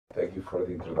Thank you for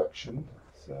the introduction.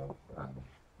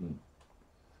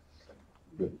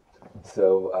 Good.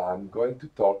 So I'm going to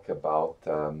talk about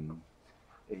a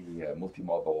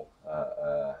multimodal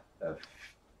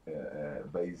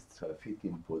based fit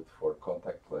input for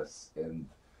contactless and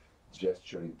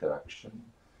gesture interaction,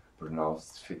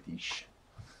 pronounced FEETICHE,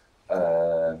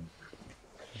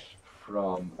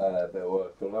 from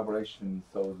the collaboration.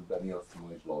 So Daniel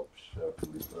Simões Lopes,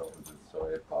 Filipe, Relvas, and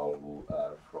Soraia, Paulo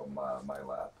from my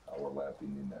lab, our lab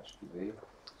in INESC-ID,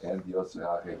 and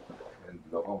Yosra, Rekik, and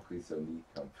Laurent Grisoni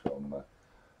come from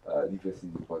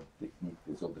Université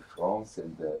Polytechnique, Hauts-de-France,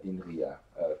 and INRIA,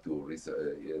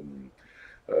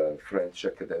 French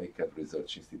academic and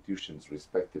research institutions,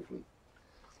 respectively.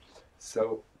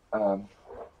 So,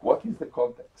 what is the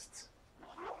context?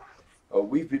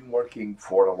 We've been working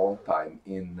for a long time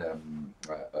in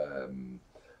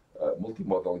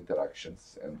multimodal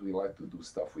interactions, and we like to do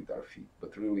stuff with our feet,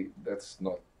 but really that's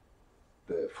not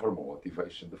the formal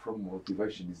motivation. The formal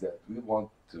motivation is that we want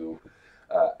to,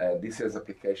 and this has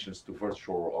applications to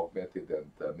virtual, augmented,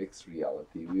 and mixed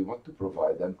reality. We want to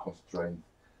provide unconstrained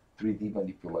 3D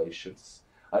manipulations.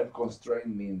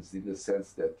 Unconstrained means in the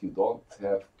sense that you don't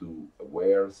have to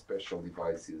wear special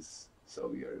devices. So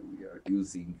we are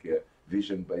using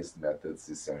vision-based methods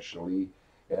essentially,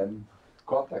 and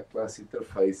contactless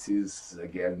interfaces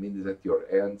again means that your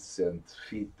hands and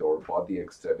feet or body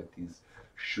extremities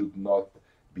should not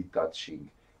be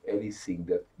touching anything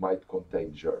that might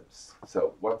contain germs.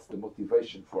 So what's the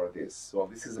motivation for this? Well,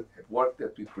 this is a work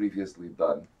that we previously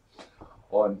done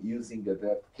on using a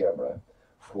depth camera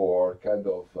for kind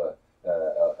of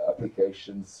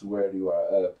applications where you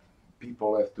are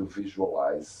people have to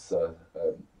visualize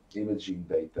imaging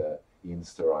data in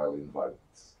sterile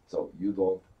environments. So you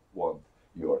don't want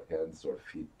your hands or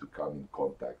feet to come in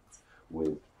contact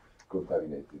with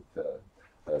contaminated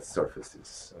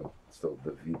surfaces. So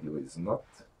the video is not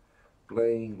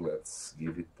playing. Let's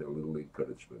give it a little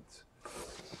encouragement.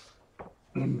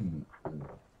 And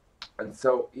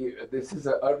so this is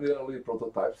an early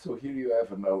prototype. So here you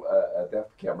have a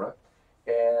depth camera.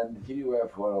 And here you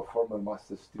have one of former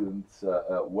master students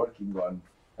working on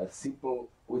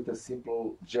with a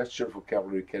simple gesture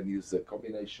vocabulary. You can use a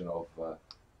combination of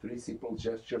 3 simple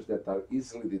gestures that are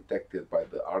easily detected by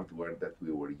the hardware that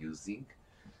we were using.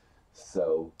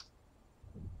 So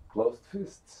closed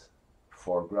fists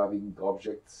for grabbing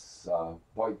objects,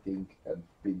 pointing and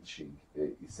pinching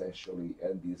essentially,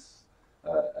 and this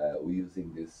we're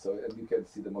using this. So, and you can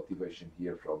see the motivation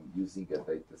here from using a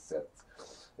data set,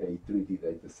 a 3D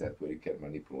data set where you can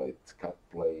manipulate cut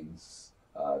planes,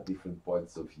 different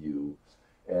points of view.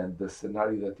 And the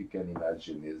scenario that you can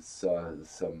imagine is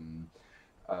some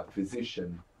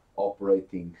physician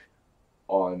operating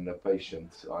on a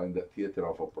patient in the theater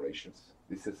of operations.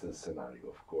 This is a scenario,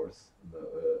 of course.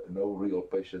 No real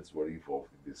patients were involved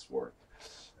in this work.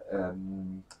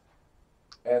 And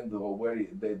where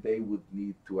they would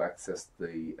need to access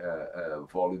the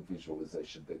volume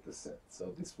visualization data set.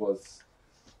 So this was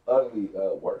early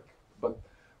work, but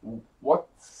what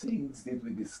things did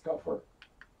we discover?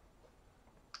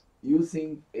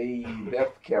 Using a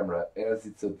depth camera has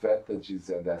its advantages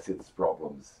and has its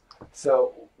problems.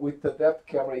 So with the depth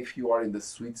camera, if you are in the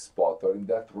sweet spot or in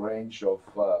that range of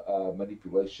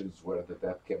manipulations where the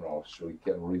depth camera actually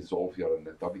can resolve your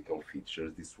anatomical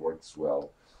features, this works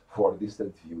well for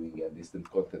distant viewing and distant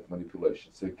content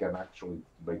manipulation. So you can actually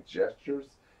make gestures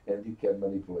and you can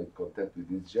manipulate content with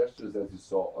these gestures, as you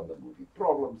saw on the movie.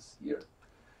 Problems here.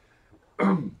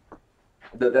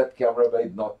 The depth camera may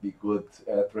not be good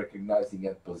at recognizing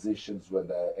hand positions when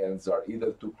the hands are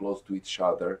either too close to each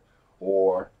other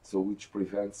or so, which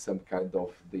prevents some kind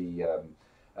of the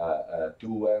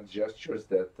two-hand gestures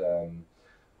that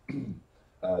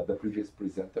the previous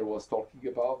presenter was talking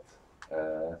about.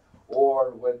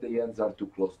 Or when the hands are too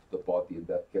close to the body, in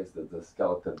that case, the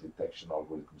skeleton detection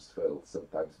algorithms fail,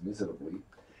 sometimes miserably.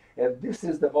 And these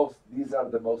are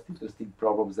the most interesting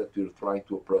problems that we're trying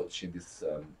to approach in this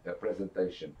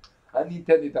presentation.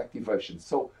 Unintended activation.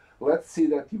 So let's say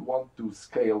that you want to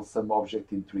scale some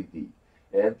object in 3D,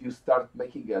 and you start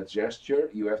making a gesture.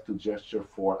 You have to gesture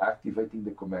for activating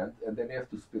the command, and then you have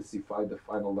to specify the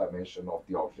final dimension of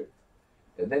the object,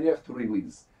 and then you have to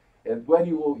release. And when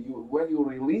you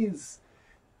release,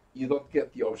 you don't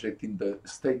get the object in the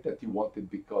state that you wanted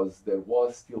because there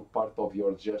was still part of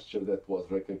your gesture that was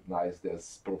recognized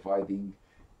as providing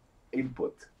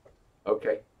input.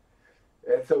 Okay?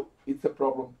 And so it's a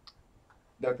problem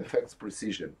that affects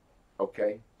precision.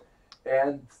 Okay?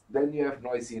 And then you have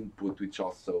noisy input, which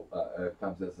also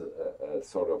comes as a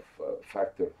sort of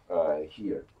factor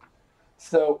here.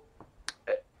 So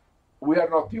we are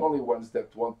not the only ones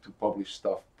that want to publish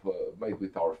stuff made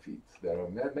with our feet. There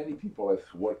are many people have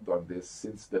worked on this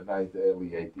since the early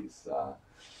 80s.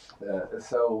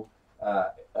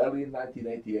 Early in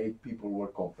 1988, people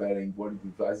were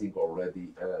devising already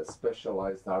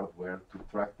specialized hardware to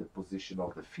track the position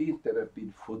of the feet. There have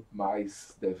been foot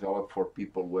mice developed for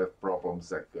people who have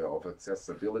problems of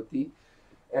accessibility.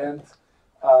 And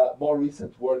more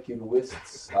recent work in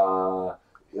wrists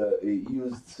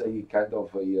used a kind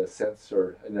of a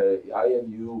sensor, an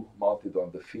IMU mounted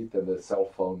on the feet and a cell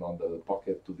phone on the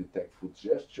pocket to detect foot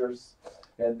gestures.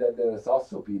 And then there has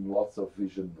also been lots of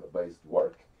vision-based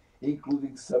work,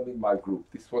 including some in my group.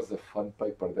 This was a fun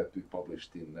paper that we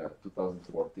published in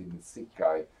 2014 in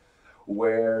FEETICHE,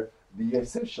 where the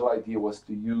essential idea was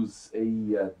to use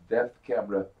a depth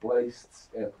camera placed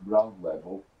at ground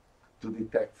level to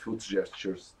detect foot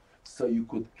gestures, so you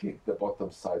could kick the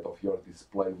bottom side of your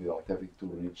display without having to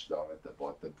reach down at the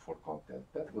bottom for content.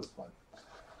 That was fun.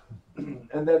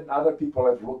 And then other people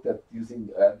have looked at using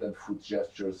hand and foot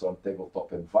gestures on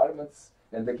tabletop environments.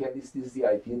 And again, this is the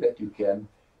idea that you can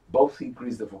both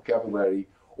increase the vocabulary,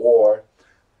 or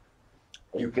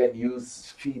you can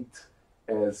use feet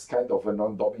as kind of a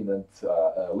non-dominant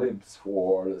limbs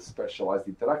for specialized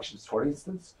interactions. For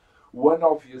instance, one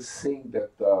obvious thing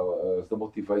that is the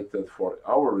motivator for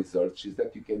our research is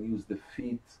that you can use the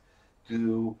feet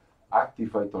to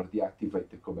activate or deactivate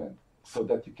the command, so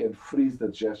that you can freeze the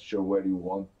gesture where you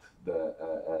want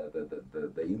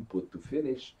the input to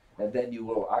finish, and then you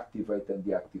will activate and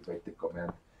deactivate the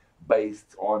command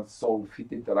based on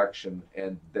soul-feet interaction,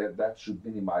 and that should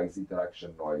minimize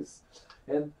interaction noise.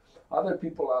 And other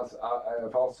people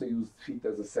have also used feet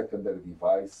as a secondary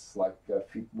device, like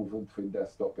feet movement for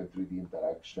desktop and 3D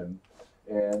interaction.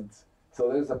 And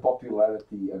so there's a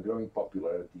growing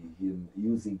popularity in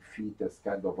using feet as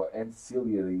kind of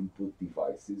ancillary input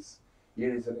devices.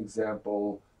 Here is an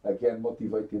example, again,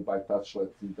 motivated by touchless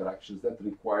interactions that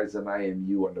requires an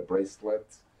IMU on a bracelet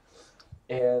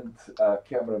and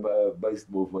camera-based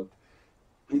movement.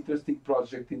 Interesting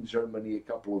project in Germany a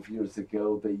couple of years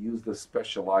ago. They used a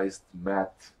specialized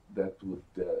mat that would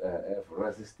have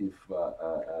resistive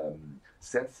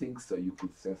sensing, so you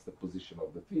could sense the position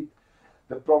of the feet.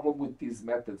 The problem with these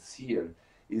methods here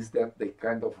is that they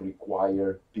kind of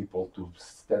require people to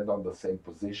stand on the same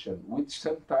position, which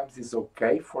sometimes is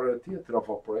okay for a theater of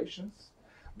operations.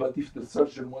 But if the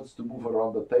surgeon wants to move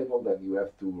around the table, then you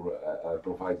have to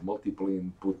provide multiple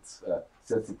inputs,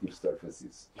 sensitive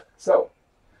surfaces. So,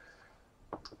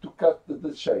 to cut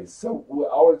the chase, so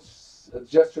our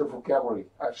gesture vocabulary,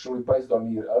 actually based on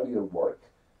your earlier work,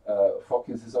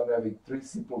 focuses on having 3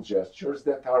 simple gestures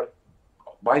that are,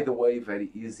 by the way, very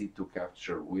easy to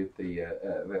capture with the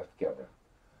left camera.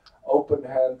 Open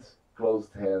hand,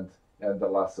 closed hand, and the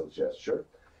lasso gesture.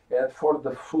 And for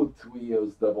the foot, we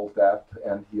use double tap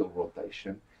and heel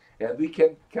rotation. And we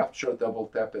can capture double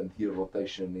tap and heel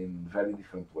rotation in very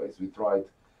different ways. We tried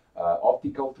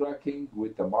optical tracking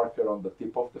with a marker on the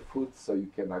tip of the foot, so you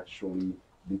can actually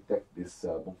detect this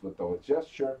movement of a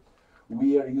gesture.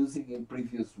 We are using in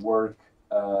previous work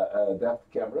a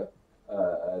depth camera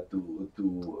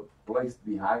to place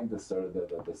behind the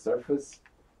surface,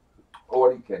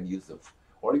 or you can use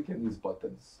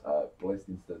buttons placed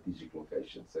in strategic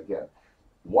locations. Again,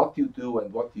 what you do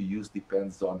and what you use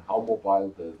depends on how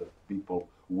mobile the people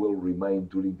will remain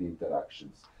during the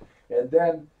interactions. And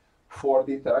then for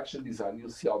the interaction design, you'll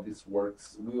see how this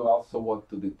works. We also want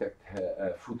to detect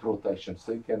foot rotation,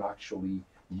 so you can actually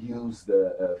use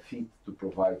the feet to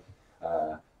provide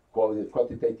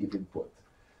quantitative input.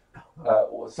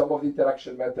 Some of the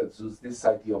interaction methods use this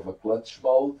idea of a clutch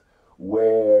mode,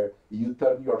 where you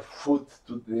turn your foot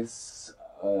to this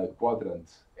quadrant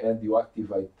and you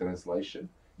activate translation.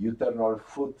 You turn your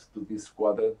foot to this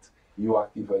quadrant, you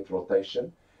activate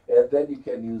rotation. And then you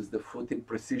can use the foot in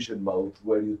precision mode,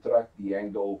 where you track the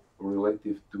angle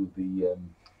relative to the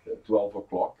 12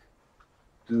 o'clock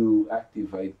to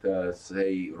activate,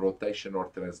 say, rotation or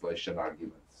translation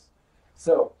arguments.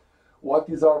 So, what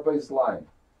is our baseline?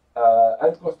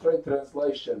 Unconstrained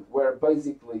translation, where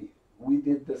basically we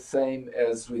did the same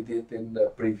as we did in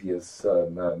the previous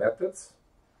methods.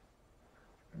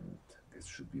 And this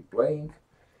should be playing.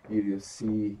 Here you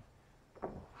see.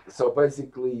 So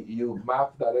basically, you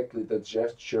map directly the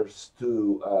gestures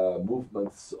to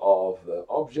movements of the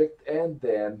object, and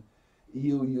then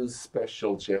you use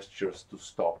special gestures to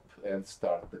stop and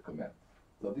start the command.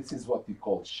 So this is what we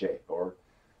call CHE, or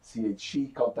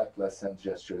CHE, contactless hand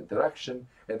gesture interaction,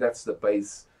 and that's the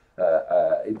base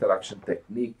interaction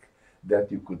technique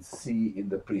that you could see in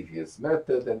the previous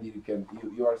method. And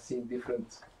you are seeing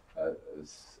different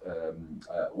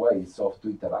ways to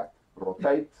interact.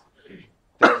 Rotate,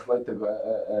 translate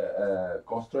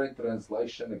constraint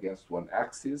translation against one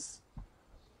axis.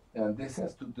 And this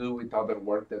has to do with other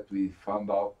work that we found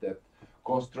out that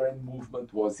constrained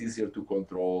movement was easier to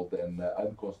control than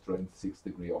unconstrained 6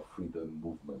 degree of freedom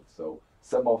movement. So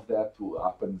some of that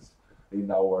happens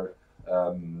in our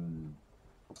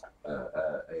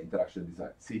interaction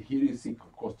design. See, here you see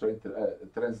constraint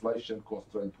translation,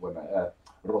 constraint one,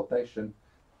 rotation,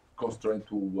 constraint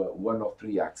to one of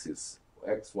three axes,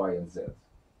 X, Y, and Z.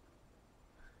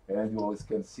 And you always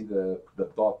can see the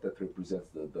dot that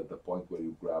represents the point where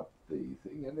you grab the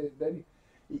thing. And then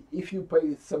if you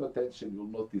pay some attention, you'll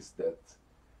notice that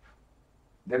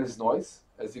there is noise,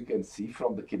 as you can see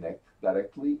from the Kinect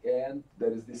directly, and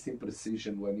there is this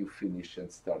imprecision when you finish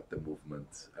and start the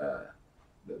movement.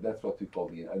 That's what we call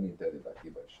the unintended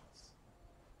activations.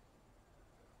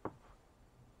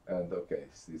 And okay,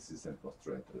 so this is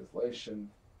unconstrained translation.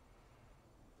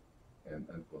 And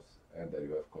there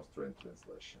you have constraint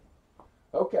translation.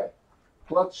 Okay,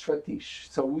 clutch fetish.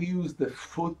 So we use the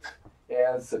foot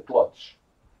as a clutch.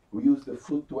 We use the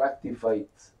foot to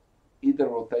activate either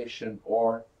rotation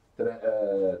or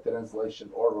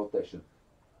translation or rotation.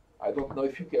 I don't know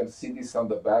if you can see this on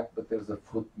the back, but there's a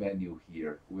foot menu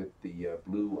here with the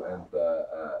blue and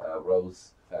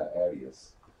rose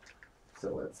areas.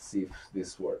 So let's see if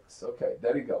this works. Okay,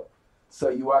 there you go. So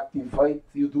you activate,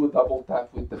 you do a double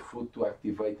tap with the foot to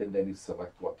activate, and then you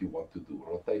select what you want to do,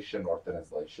 rotation or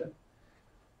translation.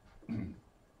 And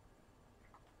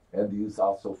use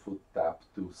also foot tap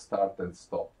to start and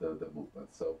stop the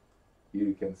movement. So here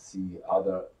you can see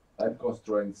other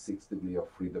unconstrained 6 degree of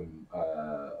freedom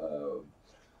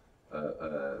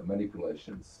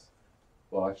manipulations.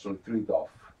 Well, actually 3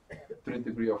 off. 3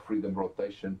 degree of freedom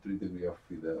rotation, 3 degree of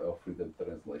freedom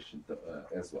translation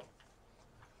as well.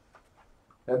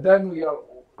 And then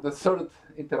the third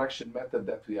interaction method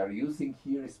that we are using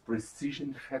here is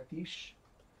precision fetish,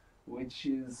 which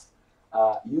is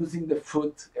using the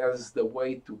foot as the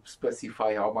way to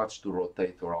specify how much to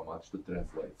rotate or how much to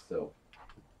translate. So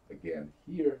again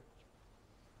here,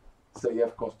 so you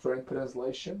have constraint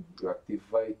translation, you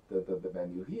activate the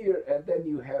menu here, and then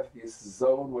you have this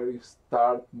zone where you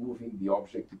start moving the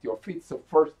object with your feet. So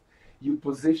first you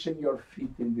position your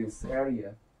feet in this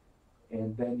area,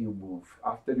 and then you move.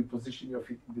 After you position your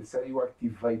feet in this area, you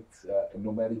activate a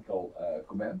numerical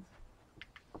command.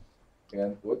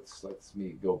 And let's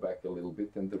me go back a little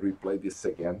bit and replay this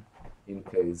again in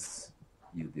case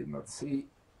you did not see.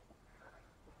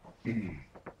 Yeah,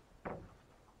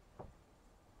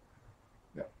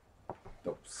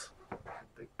 oops.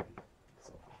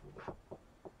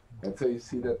 And so you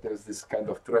see that there's this kind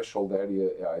of threshold area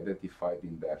identified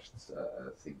in dashed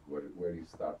thing where you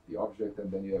start the object,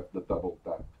 and then you have the double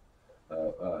tap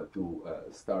to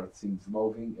start things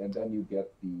moving, and then you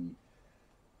get the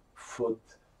foot,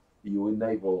 you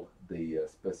enable the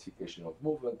specification of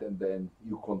movement, and then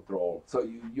you control. So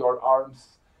your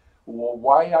arms,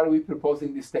 why are we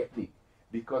proposing this technique?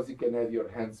 Because you can have your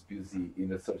hands busy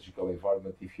in a surgical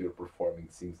environment. If you're performing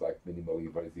things like minimally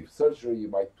invasive surgery, you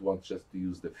might want just to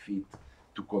use the feet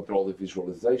to control the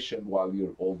visualization while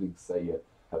you're holding, say,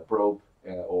 a probe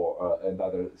and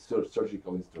other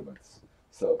surgical instruments.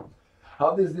 So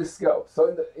how does this go?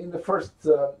 So in the first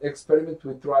experiment,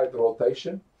 we tried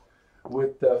rotation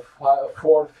with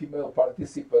 4 female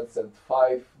participants and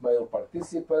 5 male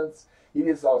participants. It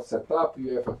is all set up.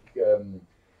 You have a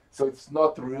so it's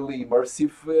not really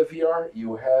immersive VR.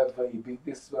 You have a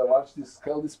large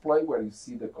scale display where you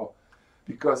see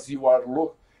because you are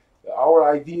our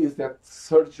idea is that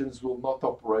surgeons will not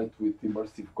operate with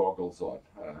immersive goggles on.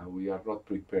 We are not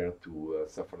prepared to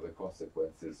suffer the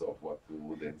consequences of what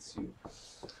would ensue.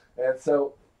 And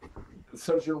so the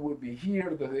surgeon will be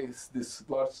here. This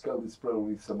large scale display will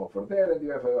be some over there, and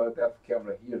you have a depth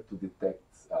camera here to detect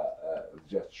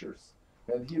gestures.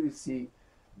 And here you see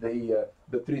the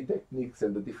 3 techniques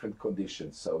and the different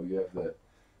conditions. So you have the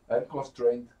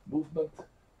unconstrained movement,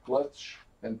 clutch,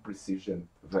 and precision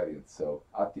variant. So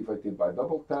activated by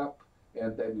double tap,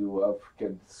 and then you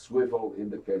can swivel in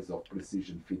the case of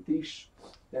precision fetish.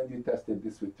 And you tested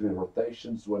this with 3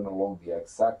 rotations, one along the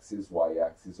x-axis,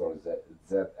 y-axis, or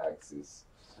z-axis.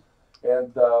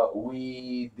 And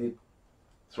we did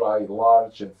try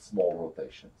large and small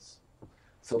rotations.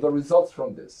 So the results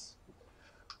from this.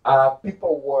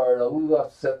 People were a little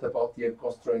upset about the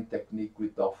unconstrained technique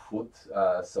without foot,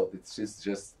 so it's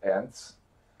just hands.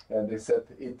 And they said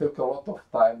it took a lot of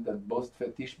time than most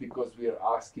fetish because we are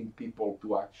asking people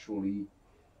to actually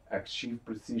achieve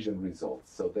precision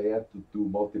results. So they had to do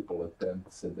multiple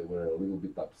attempts, and they were a little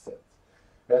bit upset.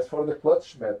 As for the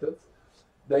clutch method,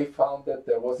 they found that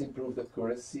there was improved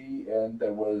accuracy and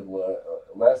there were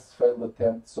less failed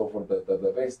attempts over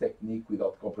the base technique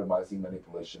without compromising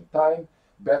manipulation time.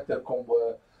 Better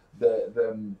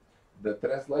the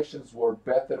translations were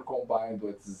better combined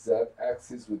with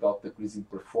Z-axis without decreasing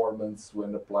performance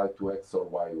when applied to X or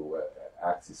Y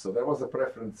axis. So there was a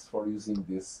preference for using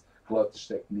this clutch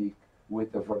technique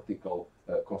with a vertical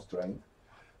constraint.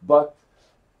 But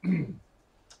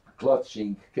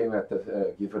clutching came at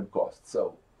a given cost.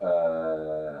 So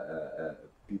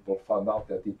people found out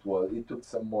that it took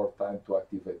some more time to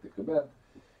activate the command,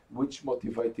 which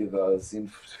motivated us in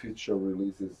future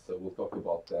releases. We'll talk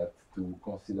about that, to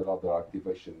consider other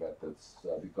activation methods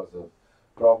because of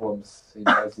problems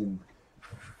in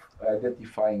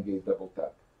identifying a double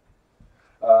tap.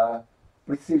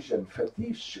 Precision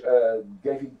FEETICHE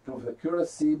gave improved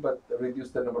accuracy but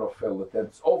reduced the number of failed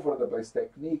attempts over the base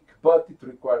technique, but it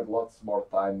required lots more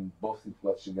time both in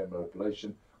clutching and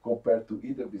manipulation compared to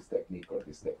either this technique or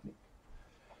this technique.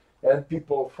 And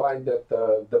people find that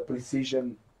the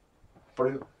precision,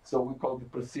 so we call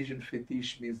it precision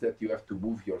FEETICHE, means that you have to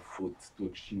move your foot to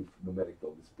achieve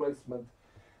numerical displacement,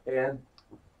 and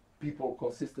people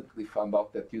consistently found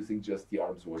out that using just the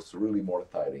arms was really more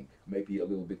tiring. Maybe a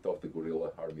little bit of the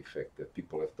gorilla arm effect that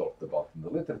people have talked about in the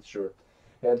literature.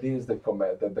 And these are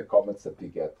the comments that we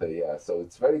get. Yeah, so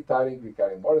it's very tiring,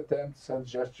 requiring more attempts and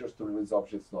gestures to release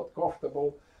objects not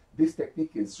comfortable. This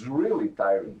technique is really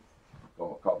tiring,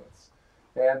 comments.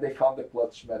 And they found the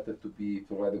clutch method to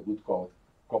provide a good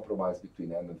compromise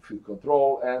between hand and foot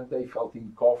control, and they felt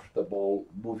uncomfortable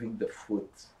moving the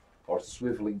foot or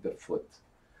swiveling the foot.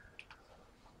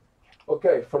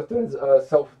 Okay,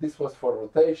 so this was for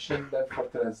rotation. Then for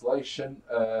translation,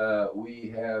 we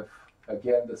have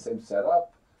again the same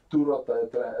setup: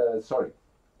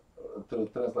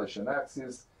 translation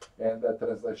axis and the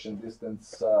translation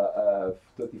distance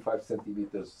 35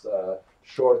 centimeters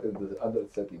short and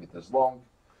 100 centimeters long.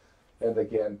 And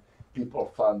again, people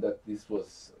found that this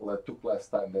took less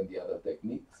time than the other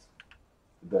techniques,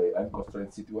 the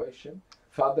unconstrained situation.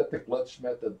 Found that the clutch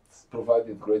method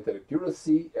provided greater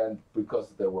accuracy, and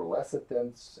because there were less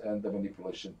attempts and the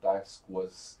manipulation task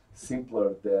was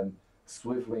simpler than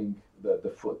swiveling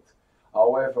the foot.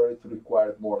 However, it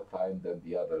required more time than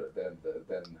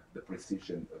the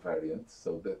precision variant.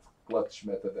 So that clutch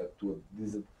method had two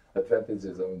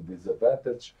advantages and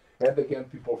disadvantage. And again,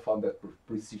 people found that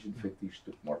precision FEETICHE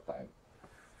took more time.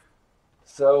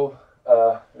 So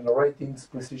in the ratings,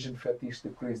 precision FEETICHE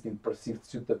decreased in perceived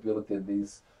suitability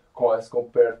as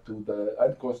compared to the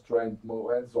unconstrained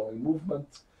hands-only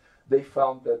movement. They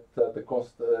found that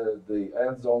the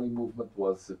hands-only movement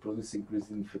was producing increase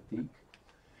in fatigue.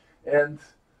 And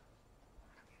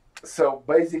so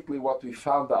basically what we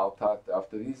found out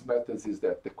after these methods is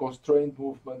that the constrained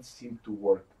movements seem to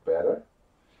work better.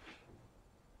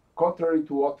 Contrary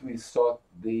to what we saw,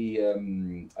 the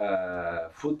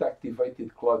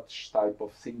foot-activated clutch type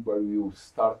of thing, where you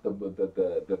start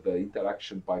the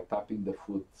interaction by tapping the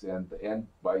foot and end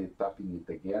by tapping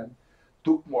it again,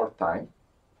 took more time,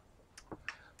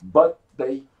 but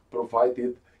they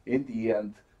provided, in the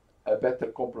end, a better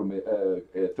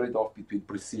trade-off between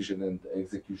precision and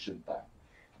execution time.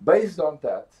 Based on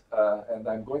that, and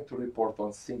I'm going to report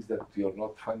on things that we are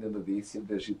not finding in the ACM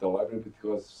Digital Library,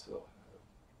 because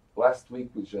last week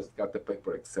we just got the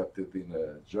paper accepted in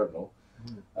a journal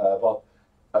about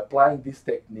applying these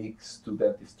techniques to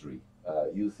dentistry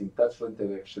using touch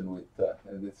interaction with,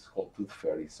 and it's called Tooth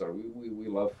Fairy. So we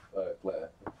love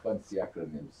fancy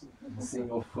acronyms.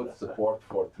 Single foot support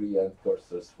for 3-end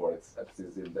cursors for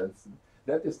exceptions in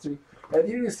dentistry. And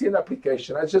here you see an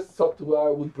application. I just thought I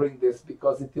would bring this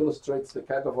because it illustrates the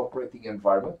kind of operating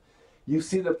environment. You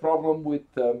see the problem with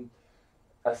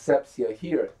asepsia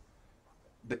here.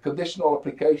 The conditional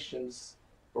applications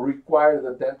require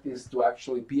the dentist to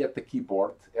actually be at the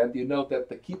keyboard, and you know that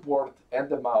the keyboard and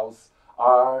the mouse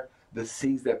are the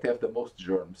things that have the most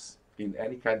germs in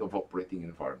any kind of operating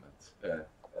environment.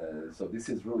 So this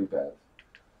is really bad.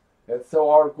 And so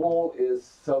our goal is,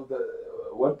 so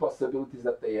the one possibility is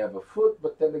that they have a foot,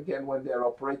 but then again, when they're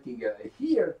operating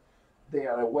here, they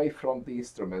are away from the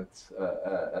instrument,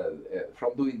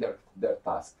 from doing their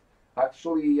task.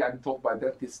 Actually, I'm told by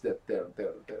dentists that their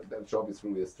job is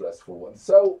really a stressful one.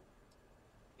 So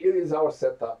here is our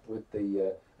setup with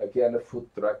the again a foot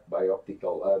tracked by an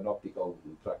optical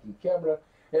tracking camera,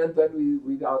 and then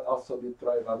we also did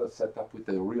try another setup with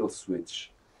a real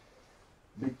switch,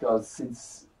 because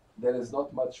since there is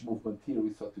not much movement here,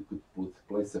 we thought we could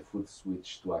place a foot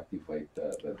switch to activate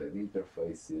the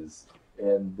interfaces.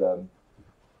 And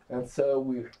And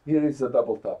so here is a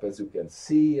double tap, as you can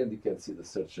see, and you can see the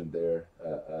surgeon there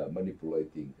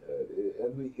manipulating.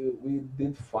 And we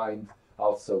did find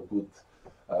also good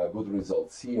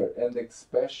results here, and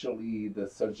especially the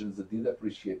surgeons did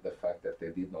appreciate the fact that they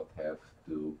did not have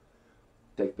to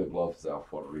take the gloves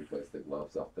off or replace the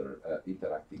gloves after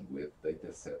interacting with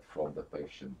data set from the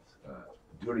patient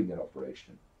during an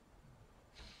operation.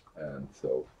 And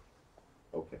so,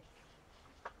 okay.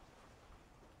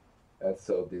 And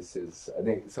so this is,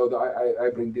 I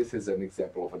bring this as an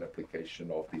example of an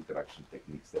application of the interaction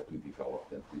techniques that we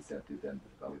developed and presented and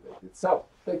validated. So,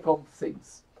 take home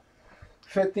things.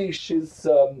 FEETICHE is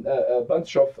a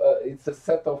bunch of, it's a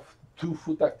set of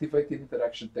 2-foot activated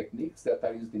interaction techniques that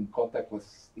are used in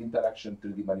contactless interaction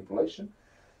 3D manipulation.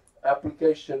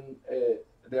 Application,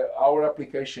 our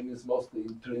application is mostly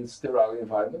in sterile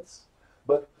environments,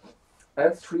 but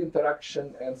hands-free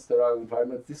interaction and sterile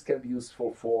environments, this can be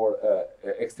useful for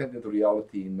extended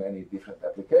reality in many different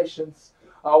applications.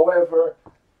 However,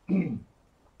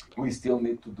 we still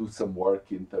need to do some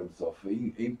work in terms of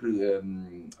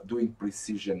doing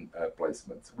precision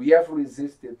placements. We have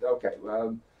resisted,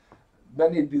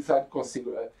 many design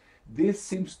consider this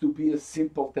seems to be a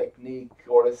simple technique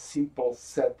or a simple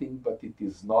setting, but it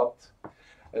is not.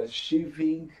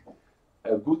 Achieving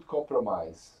a good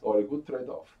compromise or a good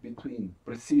trade-off between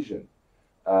precision,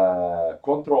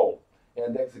 control,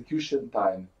 and execution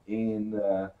time in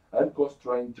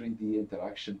unconstrained 3D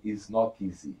interaction is not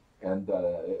easy. And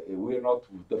we're not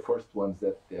the first ones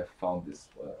that have found this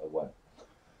one.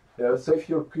 So if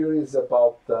you're curious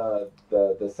about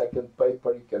the second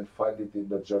paper, you can find it in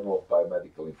the Journal of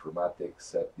Biomedical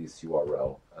Informatics at this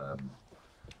URL.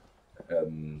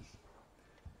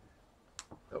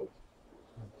 So,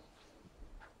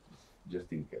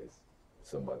 just in case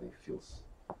somebody feels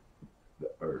the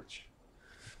urge.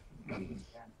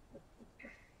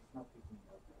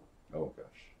 Oh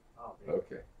gosh.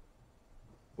 Okay.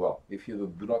 Well, if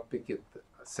you do not pick it,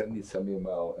 send me some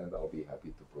email and I'll be happy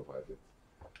to provide it.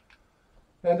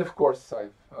 And of course,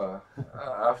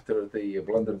 after the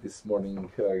blunder this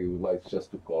morning, I would like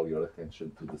just to call your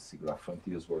attention to the SIGGRAPH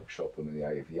Frontiers workshop on the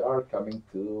IVR coming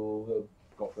to the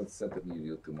conference center near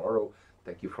you tomorrow.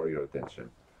 Thank you for your attention.